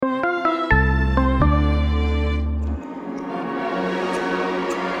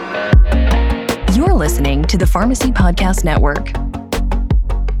listening to the Pharmacy Podcast Network.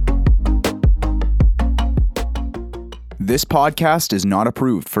 This podcast is not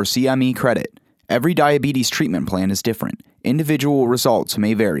approved for CME credit. Every diabetes treatment plan is different. Individual results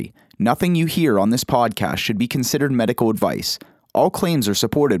may vary. Nothing you hear on this podcast should be considered medical advice. All claims are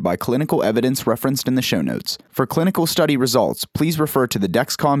supported by clinical evidence referenced in the show notes. For clinical study results, please refer to the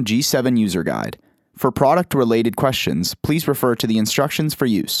Dexcom G7 user guide. For product-related questions, please refer to the instructions for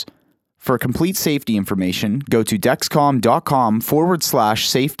use. For complete safety information, go to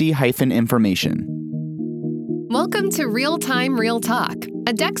dexcom.com/safety-information. Welcome to Real Time Real Talk,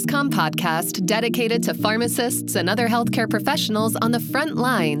 a Dexcom podcast dedicated to pharmacists and other healthcare professionals on the front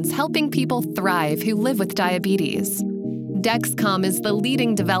lines helping people thrive who live with diabetes. Dexcom is the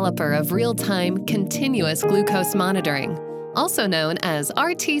leading developer of real-time continuous glucose monitoring, also known as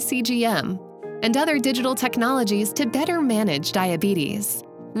RT-CGM, and other digital technologies to better manage diabetes.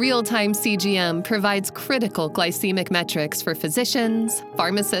 Real-time CGM provides critical glycemic metrics for physicians,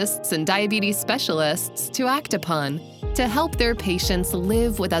 pharmacists, and diabetes specialists to act upon to help their patients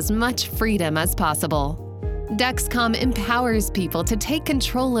live with as much freedom as possible. Dexcom empowers people to take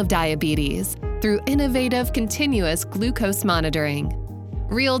control of diabetes through innovative continuous glucose monitoring.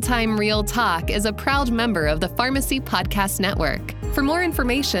 Real Time Real Talk is a proud member of the Pharmacy Podcast Network. For more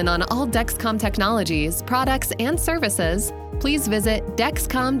information on all Dexcom technologies, products, and services, please visit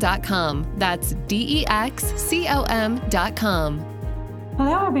Dexcom.com. That's DEXCOM.com.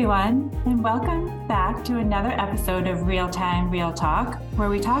 Hello, everyone, and welcome back to another episode of Real Time Real Talk, where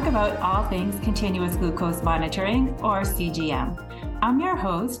we talk about all things continuous glucose monitoring, or CGM. I'm your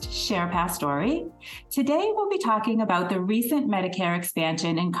host, Cher Pastori. Today, we'll be talking about the recent Medicare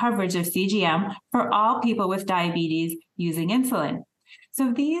expansion and coverage of CGM for all people with diabetes using insulin.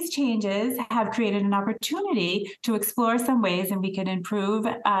 So these changes have created an opportunity to explore some ways in we can improve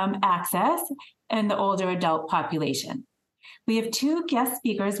access in the older adult population. We have two guest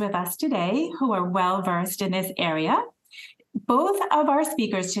speakers with us today who are well-versed in this area. Both of our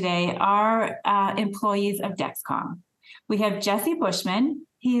speakers today are employees of Dexcom. We have Jesse Bushman.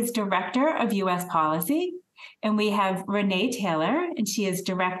 He is Director of U.S. Policy. And we have Renee Taylor, and she is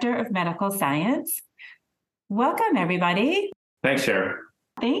Director of Medical Science. Welcome, everybody. Thanks, Cher.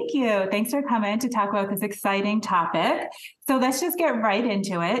 Thank you. Thanks for coming to talk about this exciting topic. So let's just get right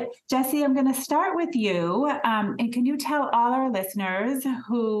into it. Jesse, I'm going to start with you. And can you tell all our listeners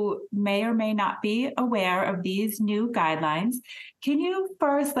who may or may not be aware of these new guidelines, can you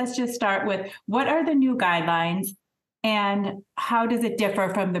first, let's just start with what are the new guidelines and how does it differ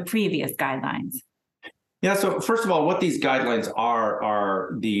from the previous guidelines? Yeah, so first of all, what these guidelines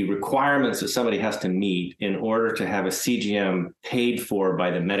are the requirements that somebody has to meet in order to have a CGM paid for by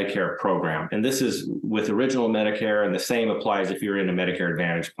the Medicare program. And this is with original Medicare, and the same applies if you're in a Medicare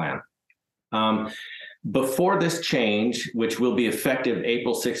Advantage plan. Before this change, which will be effective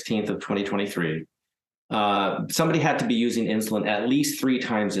April 16th of 2023, somebody had to be using insulin at least 3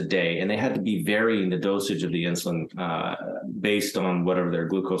 times a day, and they had to be varying the dosage of the insulin based on whatever their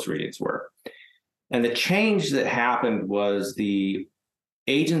glucose readings were. And the change that happened was the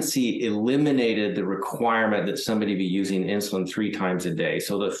agency eliminated the requirement that somebody be using insulin 3 times a day.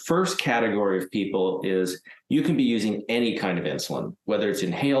 So the first category of people is you can be using any kind of insulin, whether it's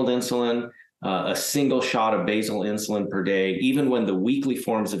inhaled insulin, a single shot of basal insulin per day. Even when the weekly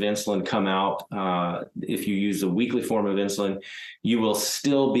forms of insulin come out, if you use the weekly form of insulin, you will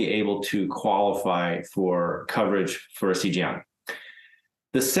still be able to qualify for coverage for a CGM.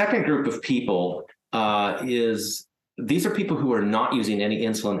 The second group of people these are people who are not using any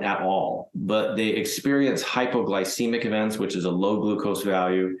insulin at all, but they experience hypoglycemic events, which is a low glucose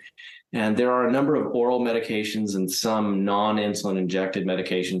value. And there are a number of oral medications and some non-insulin injected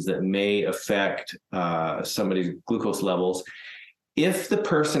medications that may affect somebody's glucose levels. If the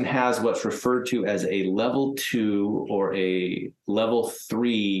person has what's referred to as a level 2 or a level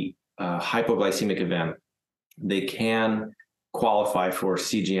 3 hypoglycemic event, they can qualify for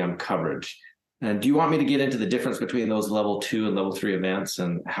CGM coverage. And do you want me to get into the difference between those level 2 and level 3 events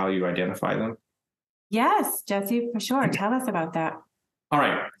and how you identify them? Yes, Jesse, for sure. Tell us about that. All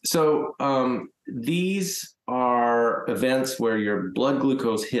right. So these are events where your blood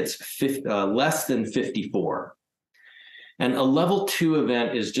glucose hits less than 54. And a level 2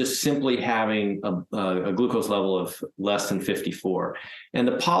 event is just simply having a glucose level of less than 54. And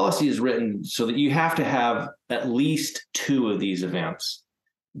the policy is written so that you have to have at least 2 of these events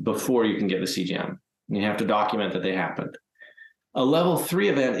before you can get the CGM. You have to document that they happened. A level 3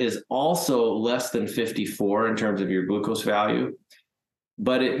 event is also less than 54 in terms of your glucose value,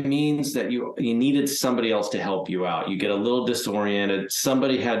 but it means that you needed somebody else to help you out. You get a little disoriented.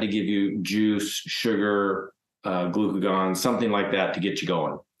 Somebody had to give you juice, sugar, glucagon, something like that to get you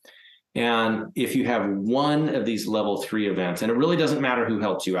going. And if you have one of these level 3 events, and it really doesn't matter who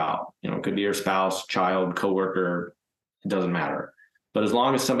helps you out, it could be your spouse, child, coworker, it doesn't matter. But as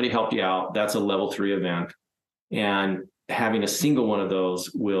long as somebody helped you out, that's a level 3 event. And having a single one of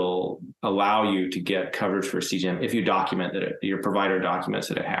those will allow you to get coverage for CGM if you document that your provider documents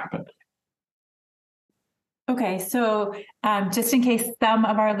that it happened. Okay, so just in case some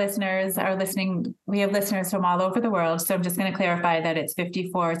of our listeners are listening, we have listeners from all over the world. So I'm just going to clarify that it's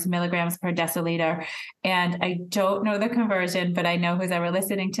 54 milligrams per deciliter. And I don't know the conversion, but I know who's ever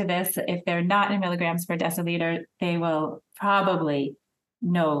listening to this, if they're not in milligrams per deciliter, they will probably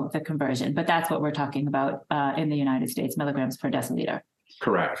know the conversion. But that's what we're talking about in the United States, milligrams per deciliter.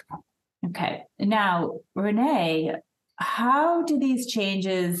 Correct. Okay. Now, Renee, how do these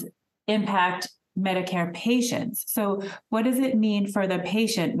changes impact Medicare patients? So what does it mean for the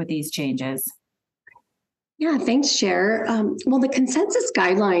patient with these changes? Yeah, thanks, Cher. Well, the consensus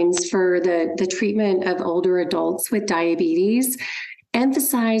guidelines for the treatment of older adults with diabetes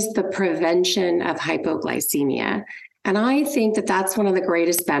emphasize the prevention of hypoglycemia. And I think that that's one of the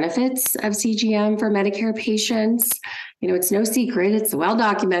greatest benefits of CGM for Medicare patients. It's no secret, it's well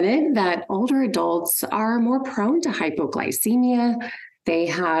documented that older adults are more prone to hypoglycemia. They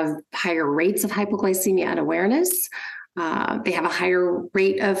have higher rates of hypoglycemia unawareness. They have a higher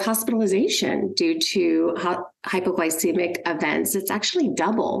rate of hospitalization due to hypoglycemic events. It's actually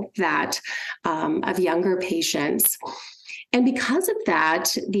double that of younger patients. And because of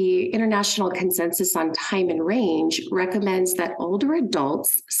that, the International Consensus on Time and Range recommends that older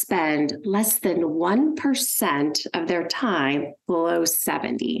adults spend less than 1% of their time below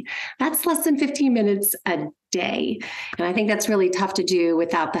 70. That's less than 15 minutes a day. And I think that's really tough to do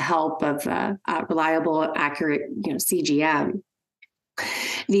without the help of reliable, accurate, CGM.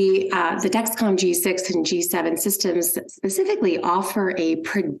 The Dexcom G6 and G7 systems specifically offer a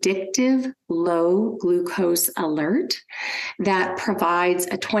predictive low glucose alert that provides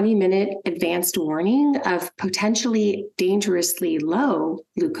a 20-minute advanced warning of potentially dangerously low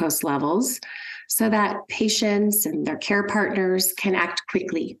glucose levels so that patients and their care partners can act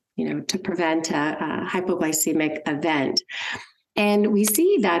quickly, to prevent a hypoglycemic event. And we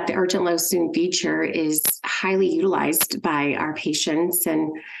see that the urgent low soon feature is highly utilized by our patients and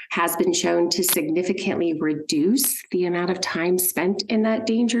has been shown to significantly reduce the amount of time spent in that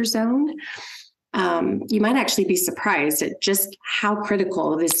danger zone. You might actually be surprised at just how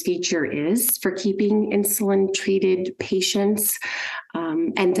critical this feature is for keeping insulin-treated patients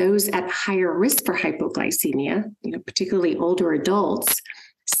and those at higher risk for hypoglycemia, particularly older adults,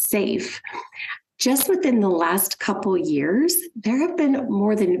 safe. Just within the last couple years, there have been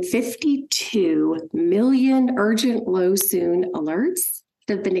more than 52 million urgent low soon alerts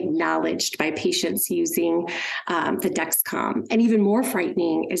that have been acknowledged by patients using the Dexcom. And even more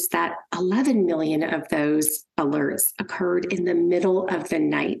frightening is that 11 million of those alerts occurred in the middle of the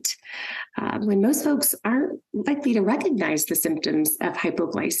night, when most folks aren't likely to recognize the symptoms of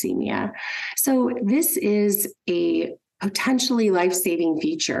hypoglycemia. So this is a potentially life-saving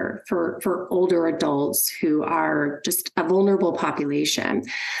feature for older adults who are just a vulnerable population.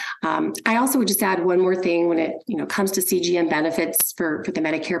 I also would just add one more thing when it comes to CGM benefits for the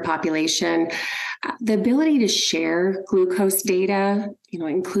Medicare population. The ability to share glucose data,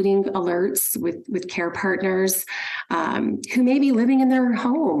 including alerts with care partners who may be living in their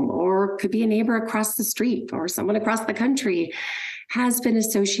home or could be a neighbor across the street or someone across the country, has been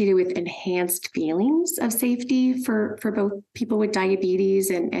associated with enhanced feelings of safety for both people with diabetes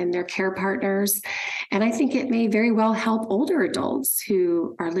and their care partners. And I think it may very well help older adults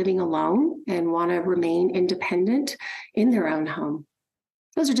who are living alone and want to remain independent in their own home.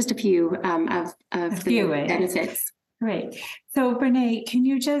 Those are just a few of the benefits. Great. So Renee, can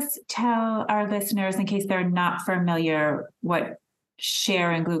you just tell our listeners, in case they're not familiar, what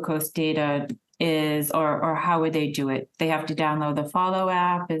sharing glucose data is, or how would they do it? They have to download the Follow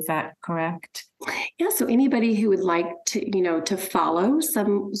app. Is that correct? Yeah. So anybody who would like to follow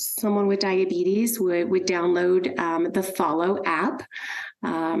someone with diabetes would download the Follow app.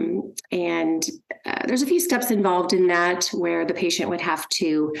 And there's a few steps involved in that where the patient would have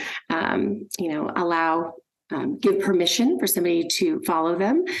to, give permission for somebody to follow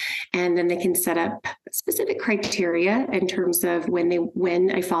them. And then they can set up specific criteria in terms of when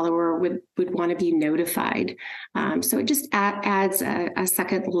a follower would want to be notified. So it just adds a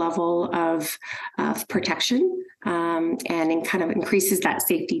second level of protection and it kind of increases that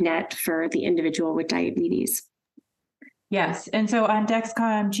safety net for the individual with diabetes. Yes. And so on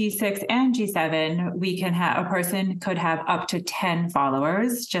Dexcom G6 and G7, we can have a person could have up to 10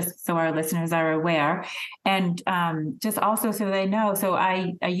 followers, just so our listeners are aware. And just also so they know, so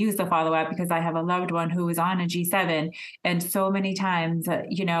I use the follow up because I have a loved one who is on a G7. And so many times,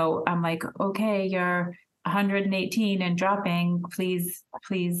 I'm like, okay, you're 118 and dropping, please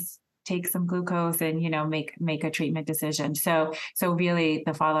take some glucose and, make a treatment decision. So really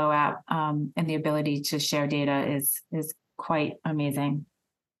the follow up and the ability to share data is quite amazing.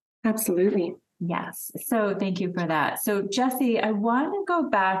 Absolutely. Yes. So thank you for that. So Jesse, I want to go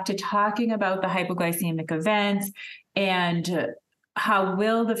back to talking about the hypoglycemic events and how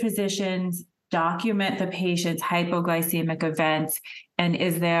will the physicians document the patient's hypoglycemic events? And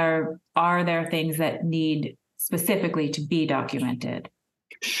are there things that need specifically to be documented?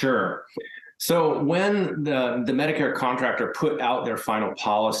 Sure. So when the Medicare contractor put out their final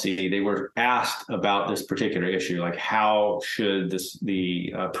policy, they were asked about this particular issue, like how should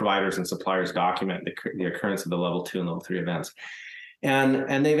the providers and suppliers document the occurrence of the level 2 and level 3 events.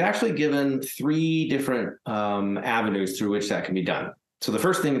 And they've actually given 3 different avenues through which that can be done. So the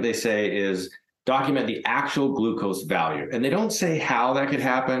first thing that they say is document the actual glucose value. And they don't say how that could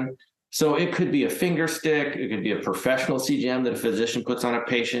happen. So it could be a finger stick, it could be a professional CGM that a physician puts on a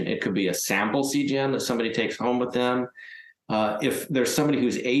patient, it could be a sample CGM that somebody takes home with them. If there's somebody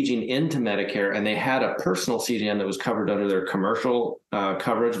who's aging into Medicare and they had a personal CGM that was covered under their commercial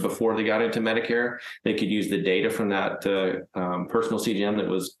coverage before they got into Medicare, they could use the data from that personal CGM that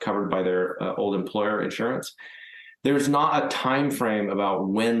was covered by their old employer insurance. There's not a time frame about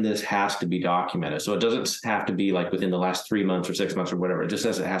when this has to be documented. So it doesn't have to be like within the last 3 months or 6 months or whatever. It just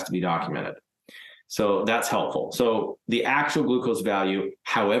says it has to be documented. So that's helpful. So the actual glucose value,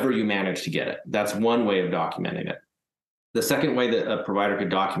 however you manage to get it, that's one way of documenting it. The second way that a provider could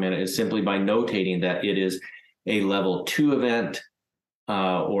document it is simply by notating that it is a level 2 event,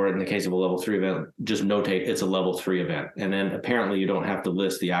 or in the case of a level 3 event, just notate it's a level 3 event. And then apparently you don't have to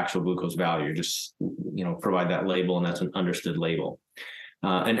list the actual glucose value, just provide that label, and that's an understood label.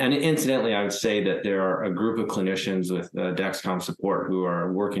 And incidentally, I would say that there are a group of clinicians with Dexcom support who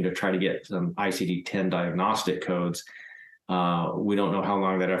are working to try to get some ICD-10 diagnostic codes. We don't know how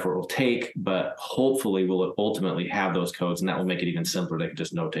long that effort will take, but hopefully we'll ultimately have those codes, and that will make it even simpler. They can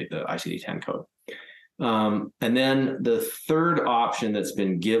just notate the ICD-10 code. And then the third option that's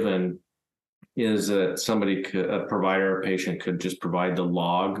been given is that a provider or patient could just provide the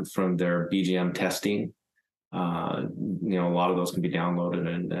log from their BGM testing. A lot of those can be downloaded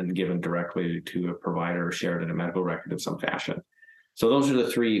and given directly to a provider or shared in a medical record of some fashion. So those are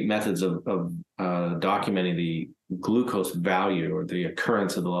the 3 methods of documenting the glucose value or the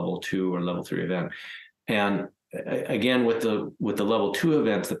occurrence of the level 2 or level 3 event. And again, with the level 2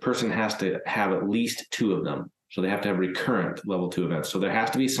 events, the person has to have at least 2 of them. So they have to have recurrent level 2 events. So there has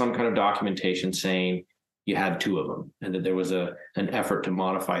to be some kind of documentation saying you had 2 of them and that there was an effort to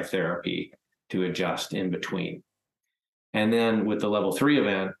modify therapy to adjust in between. And then with the level 3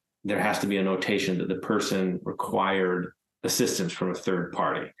 event, there has to be a notation that the person required assistance from a third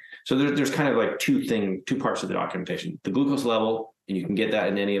party. So there's kind of like two parts of the documentation: the glucose level, and you can get that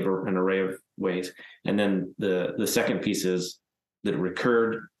in an array of ways. And then the second piece is that it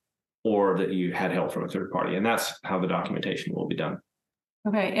recurred or that you had help from a third party. And that's how the documentation will be done.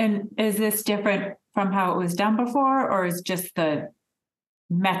 Okay. And is this different from how it was done before, or is just the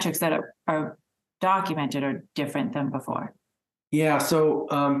metrics that are documented are different than before? Yeah. So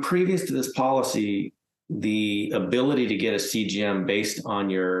previous to this policy, the ability to get a CGM based on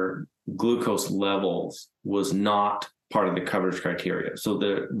your glucose levels was not part of the coverage criteria. So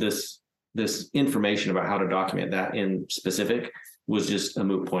this information about how to document that in specific was just a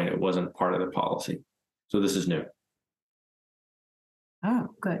moot point. It wasn't part of the policy. So this is new. Oh,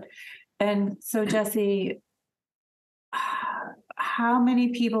 good. And so, Jesse, how many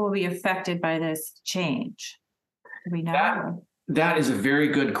people will be affected by this change? Do we know? That is a very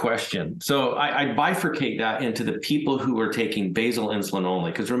good question. So I bifurcate that into the people who are taking basal insulin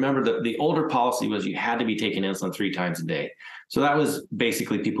only, because remember the older policy was you had to be taking insulin 3 times a day. So that was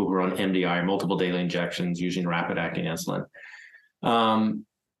basically people who are on MDI, multiple daily injections, using rapid acting insulin.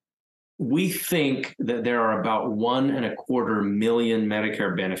 We think that there are about 1.25 million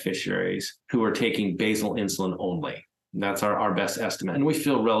Medicare beneficiaries who are taking basal insulin only. That's our best estimate. And we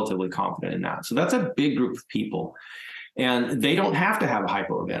feel relatively confident in that. So that's a big group of people. And they don't have to have a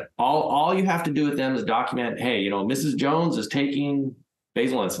hypo event. All you have to do with them is document, hey, Mrs. Jones is taking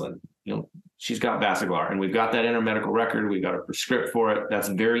basal insulin. She's got Basaglar, and we've got that in our medical record. We've got a script for it. That's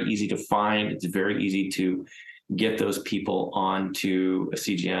very easy to find. It's very easy to get those people onto a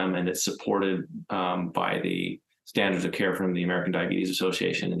CGM, and it's supported by the standards of care from the American Diabetes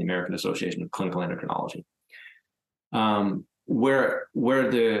Association and the American Association of Clinical Endocrinology. Where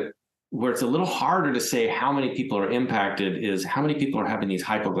it's a little harder to say how many people are impacted is how many people are having these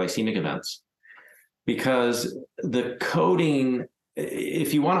hypoglycemic events. Because the coding,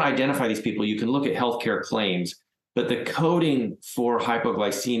 if you want to identify these people, you can look at healthcare claims, but the coding for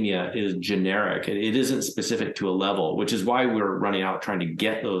hypoglycemia is generic. It isn't specific to a level, which is why we're running out trying to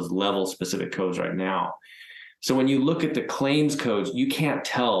get those level specific codes right now. So when you look at the claims codes, you can't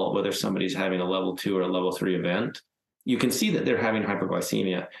tell whether somebody's having a level 2 or a level 3 event. You can see that they're having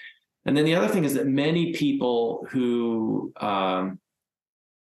hypoglycemia. And then the other thing is that many people who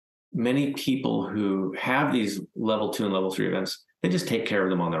have these level 2 and level 3 events, they just take care of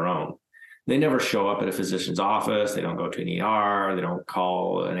them on their own. They never show up at a physician's office. They don't go to an ER. They don't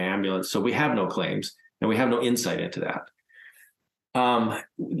call an ambulance. So we have no claims and we have no insight into that.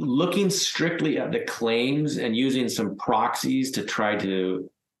 Looking strictly at the claims and using some proxies to try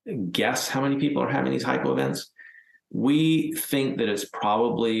to guess how many people are having these hypo events, we think that it's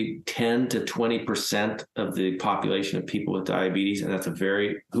probably 10 to 20% of the population of people with diabetes, and that's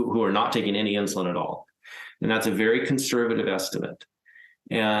who are not taking any insulin at all. And that's a very conservative estimate.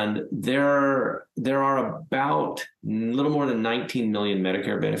 And there are about a little more than 19 million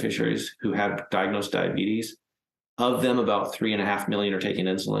Medicare beneficiaries who have diagnosed diabetes. Of them, about 3.5 million are taking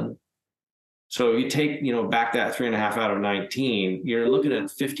insulin. So if you take, back that 3.5 out of 19, you're looking at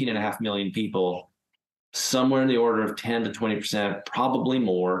 15.5 million people. Somewhere in the order of 10 to 20%, probably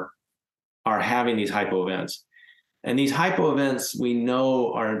more, are having these hypo events. And these hypo events, we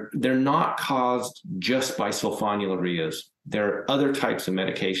know they're not caused just by sulfonylureas. There are other types of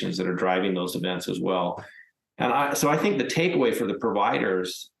medications that are driving those events as well. And so I think the takeaway for the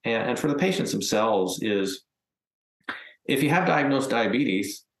providers and for the patients themselves is, if you have diagnosed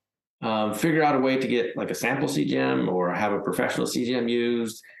diabetes, figure out a way to get like a sample CGM or have a professional CGM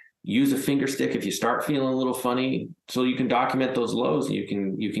used. Use a finger stick if you start feeling a little funny, so you can document those lows. And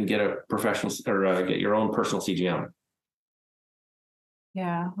you can get a professional or get your own personal CGM.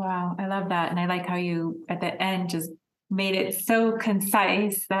 Yeah, wow, I love that, and I like how you at the end just made it so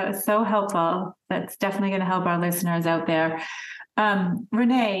concise. That was so helpful. That's definitely going to help our listeners out there.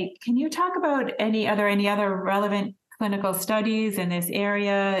 Renee, can you talk about any other relevant clinical studies in this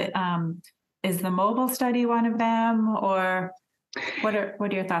area? Is the mobile study one of them, or what are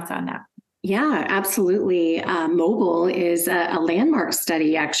your thoughts on that? Yeah, absolutely. Mobile is a landmark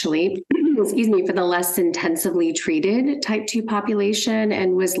study, actually, excuse me, for the less intensively treated type 2 population,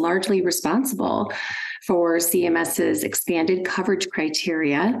 and was largely responsible for CMS's expanded coverage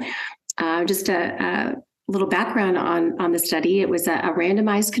criteria. Just a little background on the study. It was a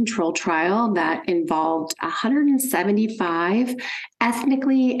randomized control trial that involved 175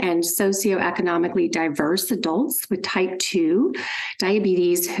 ethnically and socioeconomically diverse adults with type 2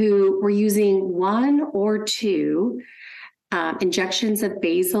 diabetes who were using 1 or 2 injections of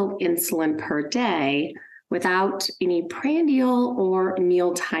basal insulin per day without any prandial or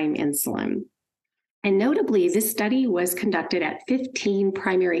mealtime insulin. And notably, this study was conducted at 15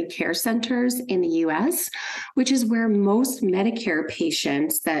 primary care centers in the US, which is where most Medicare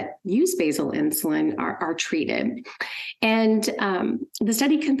patients that use basal insulin are treated. And the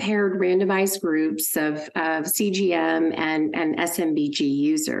study compared randomized groups of CGM and SMBG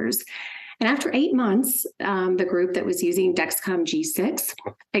users. And after 8 months, the group that was using Dexcom G6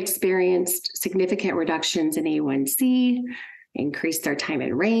 experienced significant reductions in A1C, increased their time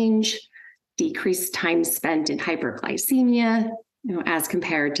in range, decreased time spent in hyperglycemia, as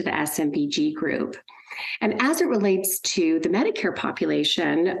compared to the SMBG group. And as it relates to the Medicare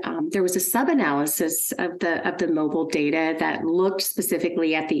population, there was a sub-analysis of the mobile data that looked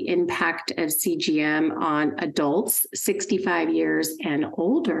specifically at the impact of CGM on adults 65 years and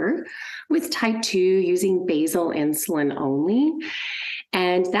older with type 2 using basal insulin only.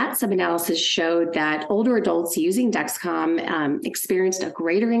 And that sub-analysis showed that older adults using Dexcom experienced a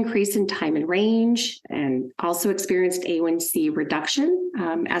greater increase in time in range and also experienced A1C reduction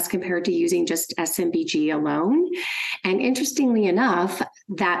as compared to using just SMBG alone. And interestingly enough,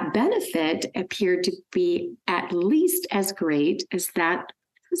 that benefit appeared to be at least as great as that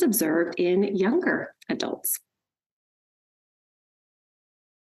was observed in younger adults.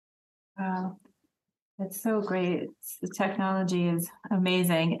 Wow. It's so great. The technology is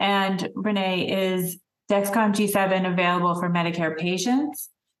amazing. And Renee, is Dexcom G7 available for Medicare patients?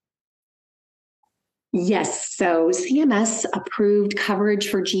 Yes. So CMS approved coverage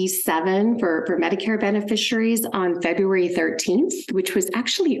for G7 for Medicare beneficiaries on February 13th, which was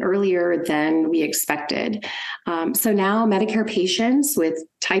actually earlier than we expected. So now Medicare patients with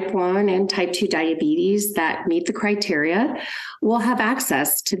type 1 and type 2 diabetes that meet the criteria will have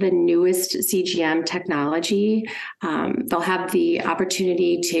access to the newest CGM technology. They'll have the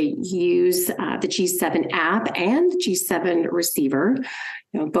opportunity to use the G7 app and the G7 receiver,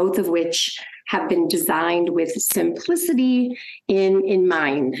 both of which have been designed with simplicity in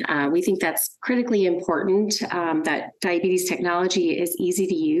mind. We think that's critically important, that diabetes technology is easy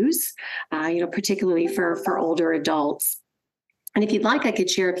to use, particularly for older adults. And if you'd like, I could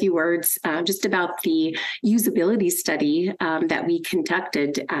share a few words just about the usability study that we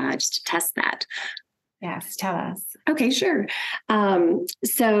conducted just to test that. Yes, tell us. Okay, sure.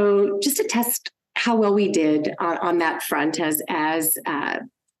 So just to test how well we did on that front as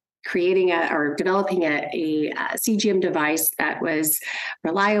creating or developing a CGM device that was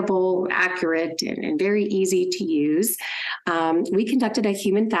reliable, accurate, and very easy to use. We conducted a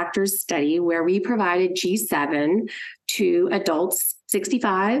human factors study where we provided G7 to adults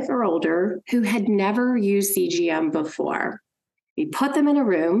 65 or older who had never used CGM before. We put them in a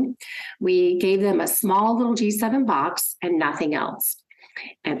room. We gave them a small little G7 box and nothing else.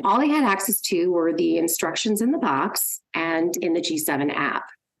 And all they had access to were the instructions in the box and in the G7 app.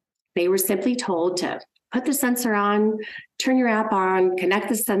 They were simply told to put the sensor on, turn your app on, connect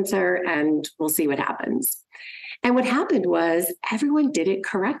the sensor, and we'll see what happens. And what happened was everyone did it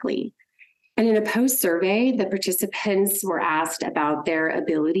correctly. And in a post-survey, the participants were asked about their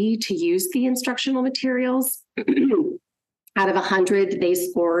ability to use the instructional materials. Out of 100, they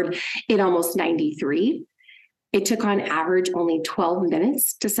scored it almost 93. It took on average only 12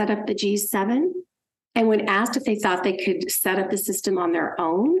 minutes to set up the G7. And when asked if they thought they could set up the system on their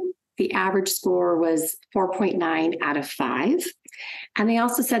own, the average score was 4.9 out of 5. And they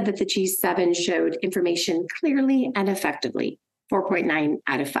also said that the G7 showed information clearly and effectively, 4.9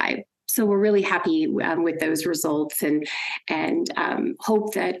 out of 5. So we're really happy with those results and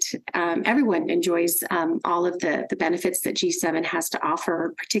hope that everyone enjoys all of the benefits that G7 has to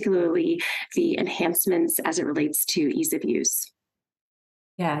offer, particularly the enhancements as it relates to ease of use.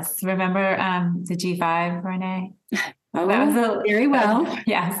 Yes. Remember the G5, Renee? Oh, that was very well.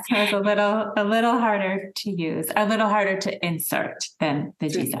 Yes, it was a little harder to use, a little harder to insert than the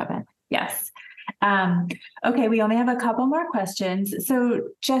G7. Yes. Okay, we only have a couple more questions. So,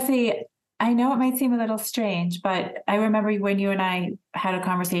 Jesse, I know it might seem a little strange, but I remember when you and I had a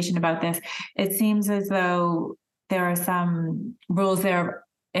conversation about this, it seems as though there are some rules there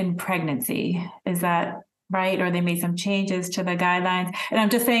in pregnancy. Is that right? Or they made some changes to the guidelines. And I'm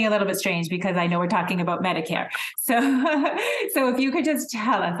just saying a little bit strange because I know we're talking about Medicare. So if you could just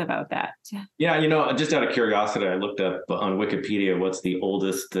tell us about that. Yeah, just out of curiosity, I looked up on Wikipedia what's the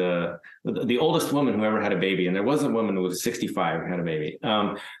oldest woman who ever had a baby. And there was a woman who was 65 who had a baby.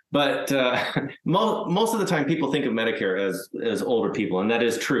 But most of the time people think of Medicare as older people, and that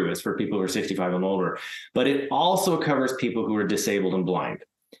is true. It's for people who are 65 and older. But it also covers people who are disabled and blind.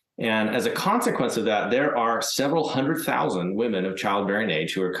 And as a consequence of that, there are several 100,000 women of childbearing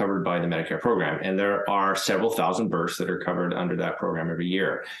age who are covered by the Medicare program. And there are several thousand births that are covered under that program every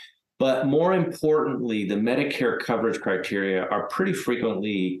year. But more importantly, the Medicare coverage criteria are pretty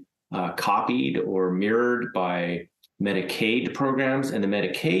frequently copied or mirrored by Medicaid programs. And the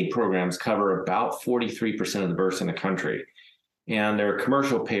Medicaid programs cover about 43% of the births in the country. And there are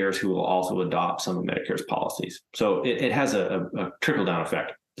commercial payers who will also adopt some of Medicare's policies. So it has a trickle-down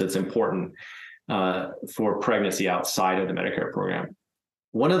effect that's important for pregnancy outside of the Medicare program.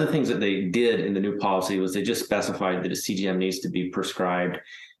 One of the things that they did in the new policy was they just specified that a CGM needs to be prescribed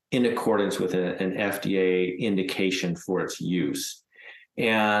in accordance with an FDA indication for its use.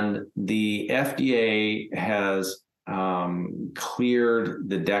 And the FDA has cleared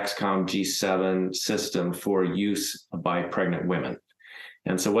the Dexcom G7 system for use by pregnant women.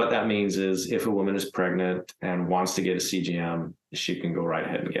 And so what that means is if a woman is pregnant and wants to get a CGM, she can go right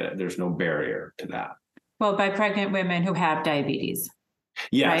ahead and get it. There's no barrier to that. Well, by pregnant women who have diabetes.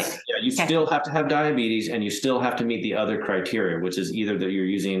 Yes. Right? Yeah, you still have to have diabetes and you still have to meet the other criteria, which is either that you're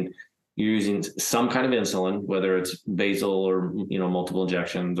using some kind of insulin, whether it's basal or multiple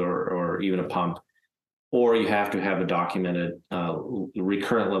injections or even a pump, or you have to have a documented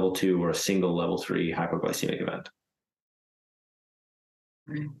recurrent level 2 or a single level 3 hypoglycemic event.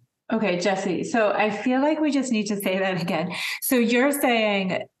 Okay, Jesse. So I feel like we just need to say that again. So you're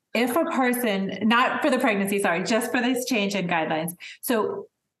saying if a person, not for the pregnancy, sorry, just for this change in guidelines. So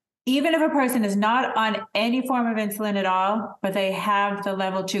even if a person is not on any form of insulin at all, but they have the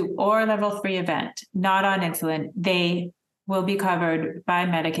level 2 or level 3 event, not on insulin, they will be covered by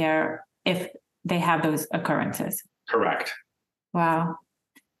Medicare if they have those occurrences. Correct. Wow.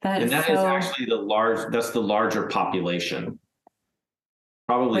 Is actually that's the larger population.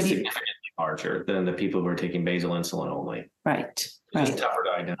 Probably significantly larger than the people who are taking basal insulin only. Right. It's just tougher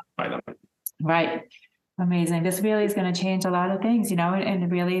to identify them. Right. Amazing. This really is going to change a lot of things, and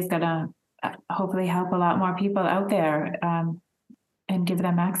it really is going to hopefully help a lot more people out there and give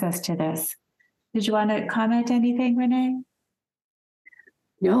them access to this. Did you want to comment anything, Renee?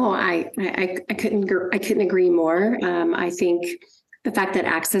 No, I couldn't agree more. I think the fact that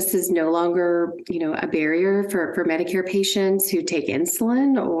access is no longer, a barrier for Medicare patients who take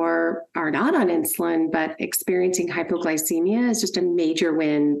insulin or are not on insulin, but experiencing hypoglycemia is just a major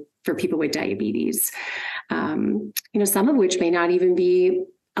win for people with diabetes. Some of which may not even be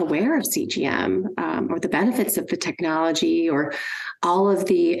aware of CGM or the benefits of the technology or all of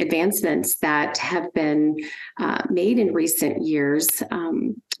the advancements that have been made in recent years.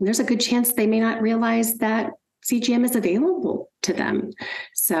 There's a good chance they may not realize that CGM is available to them.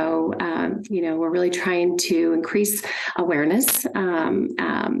 So, we're really trying to increase awareness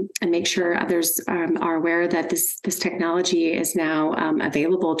and make sure others are aware that this technology is now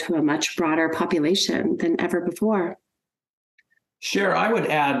available to a much broader population than ever before. Sure. I would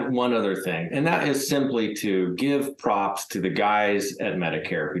add one other thing, and that is simply to give props to the guys at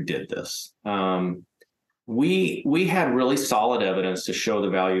Medicare who did this. We had really solid evidence to show the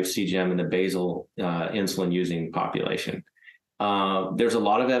value of CGM in the basal insulin using population. There's a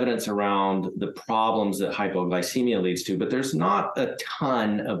lot of evidence around the problems that hypoglycemia leads to, but there's not a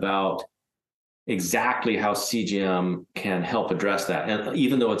ton about exactly how CGM can help address that. And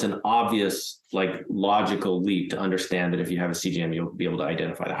even though it's an obvious, logical leap to understand that if you have a CGM, you'll be able to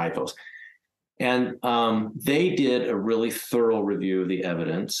identify the hypos. And they did a really thorough review of the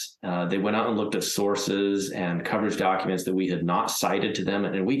evidence. They went out and looked at sources and coverage documents that we had not cited to them.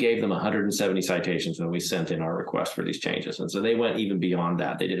 And we gave them 170 citations when we sent in our request for these changes. And so they went even beyond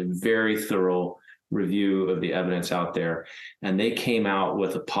that. They did a very thorough review of the evidence out there. And they came out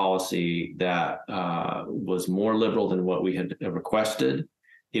with a policy that was more liberal than what we had requested.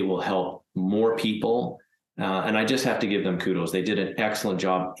 It will help more people. And I just have to give them kudos. They did an excellent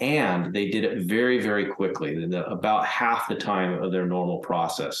job, and they did it very, very quickly, about half the time of their normal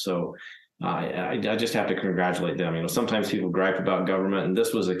process. So I just have to congratulate them. Sometimes people gripe about government, and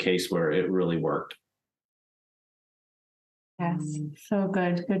this was a case where it really worked. Yes, so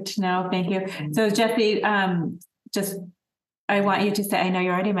good. Good to know. Thank you. So Jesse, I want you to say, I know you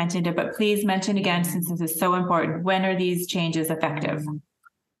already mentioned it, but please mention again, since this is so important, when are these changes effective?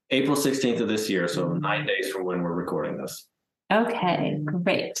 April 16th of this year, so 9 days from when we're recording this. Okay,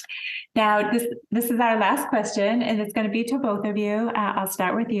 great. Now, this is our last question, and it's going to be to both of you. I'll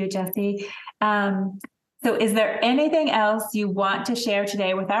start with you, Jesse. So is there anything else you want to share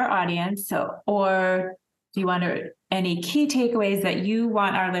today with our audience, or do you want any key takeaways that you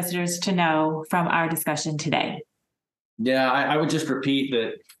want our listeners to know from our discussion today? Yeah, I would just repeat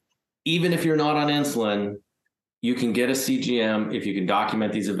that even if you're not on insulin, you can get a CGM if you can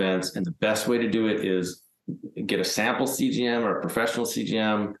document these events. And the best way to do it is get a sample CGM or a professional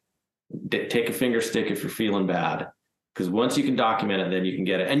CGM. Take a finger stick if you're feeling bad, because once you can document it, then you can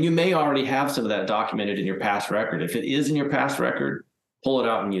get it. And you may already have some of that documented in your past record. If it is in your past record, pull it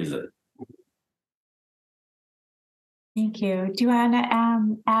out and use it. Thank you. Do you want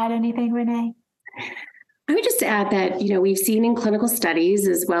to add anything, Renee? I would just add that, we've seen in clinical studies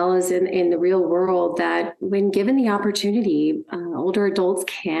as well as in the real world that when given the opportunity, older adults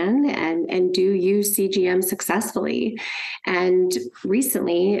can and do use CGM successfully. And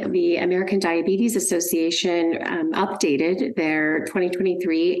recently, the American Diabetes Association updated their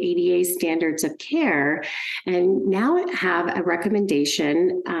 2023 ADA standards of care and now have a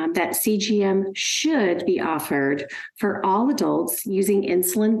recommendation that CGM should be offered for all adults using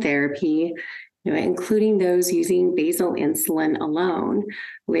insulin therapy, including those using basal insulin alone,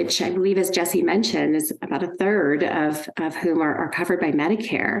 which I believe, as Jesse mentioned, is about a third of whom are covered by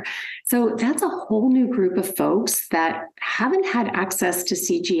Medicare. So that's a whole new group of folks that haven't had access to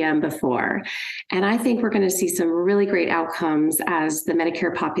CGM before. And I think we're going to see some really great outcomes as the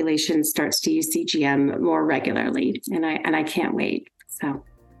Medicare population starts to use CGM more regularly. And I can't wait. So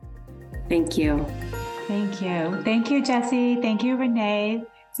thank you. Thank you. Thank you, Jesse. Thank you, Renee.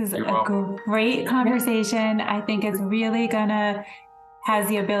 This is a great conversation. I think it's really has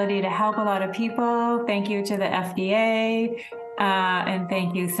the ability to help a lot of people. Thank you to the FDA. And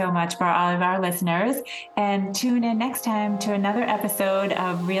thank you so much for all of our listeners. And tune in next time to another episode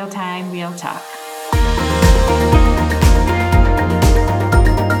of Real Time, Real Talk.